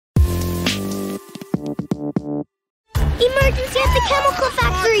Emergency at the chemical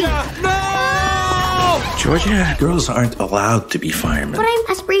factory! No! Georgia, girls aren't allowed to be firemen. But I'm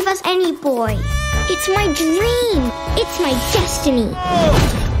as brave as any boy. It's my dream. It's my destiny.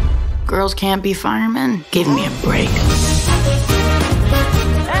 Girls can't be firemen? Give me a break.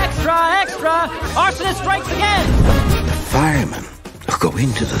 Extra, extra! Arsonist strikes again! Firemen who go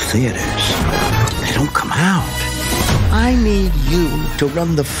into the theaters, they don't come out. I need you to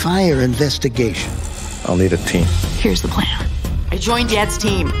run the fire investigation. I'll need a team. Here's the plan. I joined Dad's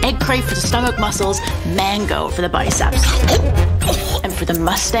team. Egg crate for the stomach muscles, mango for the biceps. And for the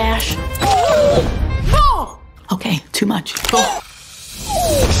mustache... Oh! Okay, too much. Oh.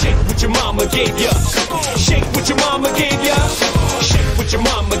 Shake what your mama gave ya. Shake what your mama gave ya. Shake what your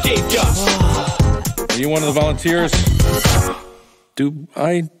mama gave ya. Are you one of the volunteers? Do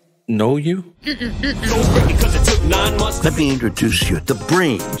I know you? Let me introduce you to the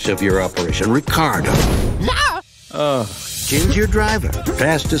brains of your operation, Ricardo. Jim's your driver,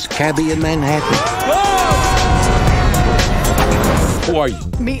 fastest cabbie in Manhattan. Who are you?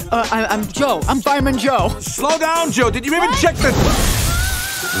 Me, I'm Joe. I'm Fireman Joe. Slow down, Joe. Did you even check the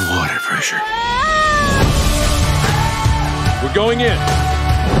Water pressure. We're going in.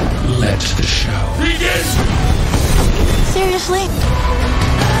 Let the show begin? Seriously?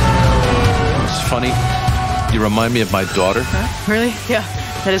 It's funny. You remind me of my daughter. Huh? Really? Yeah,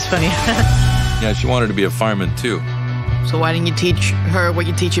 that is funny. Yeah, she wanted to be a fireman too. So why didn't you teach her what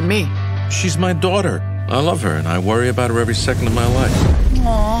you're teaching me? She's my daughter. I love her, and I worry about her every second of my life.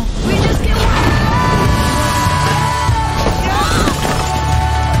 Aww.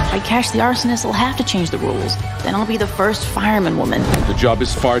 If I catch the arsonist, I'll have to change the rules. Then I'll be the first fireman woman. The job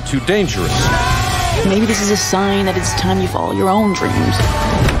is far too dangerous. Maybe this is a sign that it's time you follow your own dreams.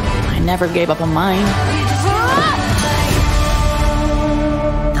 I never gave up on mine.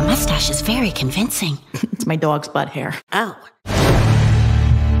 The mustache is very convincing. It's my dog's butt hair. Oh.